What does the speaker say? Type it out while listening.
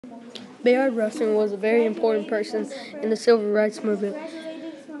Bayard Rustan was a very important person in the civil rights movement.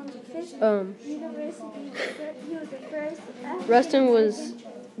 Rustan was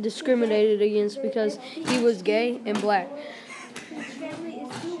discriminated against because he was gay and black.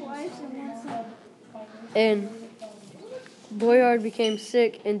 And Bayard became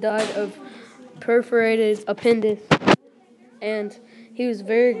sick and died of perforated appendix. And he was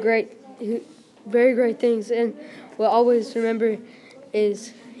very great things. And we'll always remember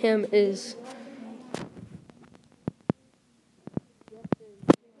him as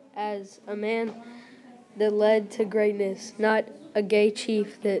a man that led to greatness, not a gay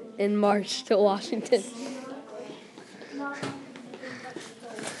chief that marched to Washington.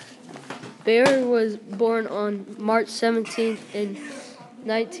 Bayard was born on March 17th in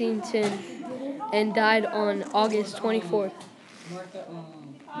 1910 and died on August 24th.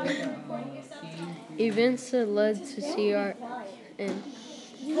 Events that led to CR and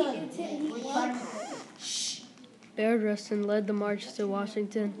Bayard Rustan led the march to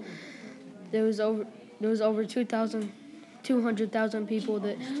Washington. There was over 200,000 people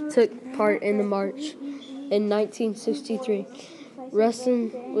that took part in the march in 1963.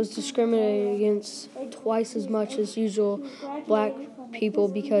 Rustan was discriminated against twice as much as usual black people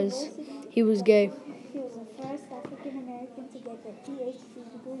because he was gay. He was the first African American to get the PhD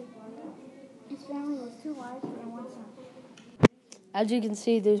degree. His family was 2 wives and 1 son. As you can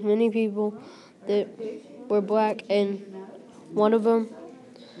see, there's many people that were black, and one of them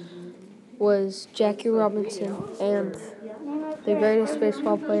was Jackie Robinson, and the greatest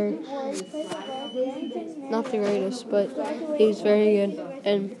baseball player. Not the greatest, but he was very good,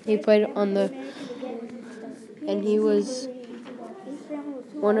 and he played on the. And he was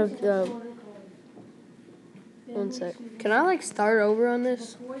one of the. One sec. Can I start over on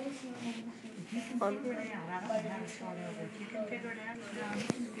this?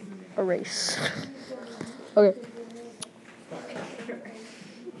 Erase. Okay.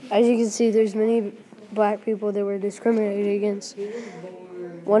 As you can see, there's many black people that were discriminated against.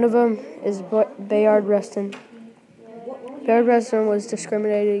 One of them is Bayard Rustan. Bayard Rustan was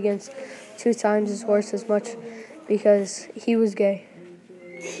discriminated against 2 times as much because he was gay.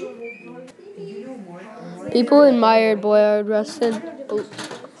 People admired Bayard Rustan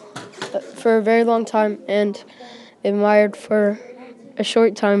for a very long time and admired for a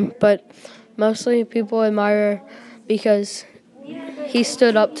short time, but mostly people admire because he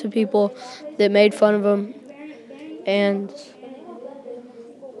stood up to people that made fun of him, and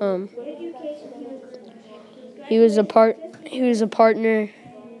he was a partner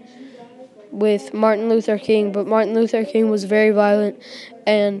with Martin Luther King, but Martin Luther King was very violent,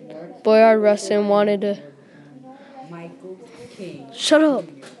 and Bayard Rustan wanted to. Shut up.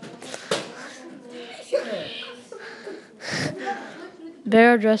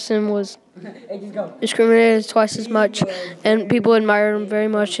 Bayard Rustan was discriminated twice as much, and people admired him very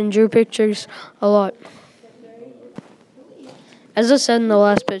much and drew pictures a lot. As I said in the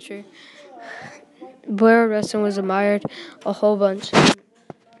last picture, Bayard Rustan was admired a whole bunch.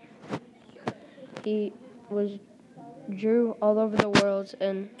 He drew all over the world,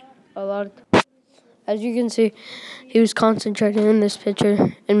 and a lot of. As you can see, he was concentrated in this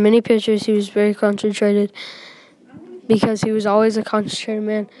picture. In many pictures, he was very concentrated because he was always a concentrated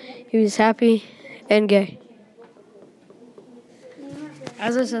man. He was happy and gay.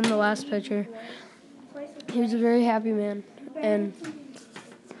 As I said in the last picture, he was a very happy man and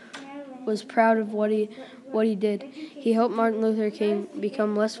was proud of what he did. He helped Martin Luther King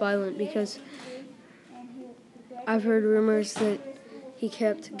become less violent because I've heard rumors that he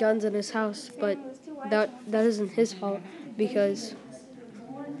kept guns in his house, but that isn't his fault because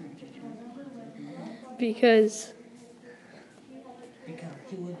he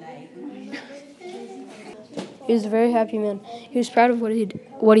was a very happy man. He was proud of what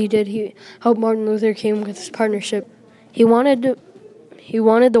he did. He helped Martin Luther King with his partnership. He wanted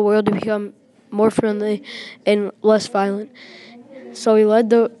the world to become more friendly and less violent. So he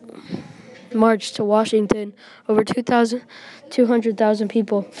led the march to Washington. Over 200,000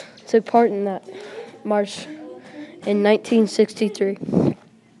 people took part in that march in 1963.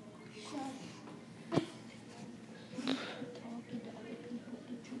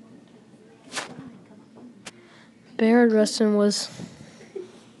 Bayard Rustan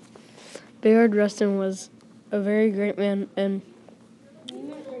was a very great man, and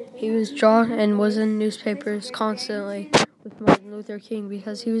he was drawn and was in newspapers constantly with Martin Luther King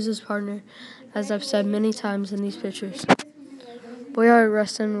because he was his partner, as I've said many times in these pictures. Bayard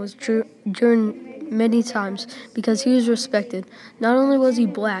Rustan was drawn many times because he was respected. Not only was he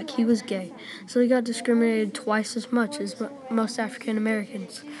black, he was gay, so he got discriminated twice as much as most African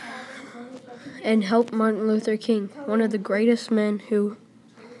Americans. And helped Martin Luther King, one of the greatest men who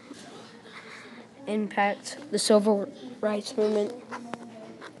impact the civil rights movement.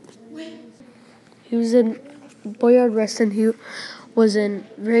 He was in Naiads Rustan. He was in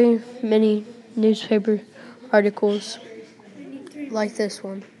very many newspaper articles like this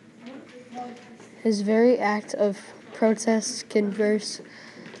one. His very act of protest confers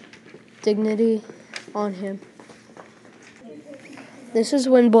dignity on him. This is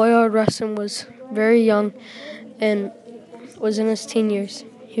when Naiads Rustan was very young and was in his teen years.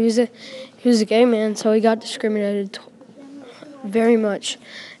 He was a gay man, so he got discriminated very much.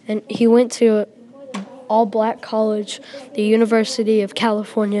 And he went to an all-black college, the University of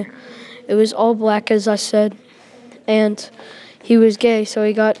California. It was all black, as I said, and he was gay, so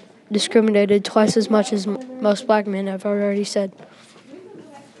he got discriminated twice as much as most black men, I've already said.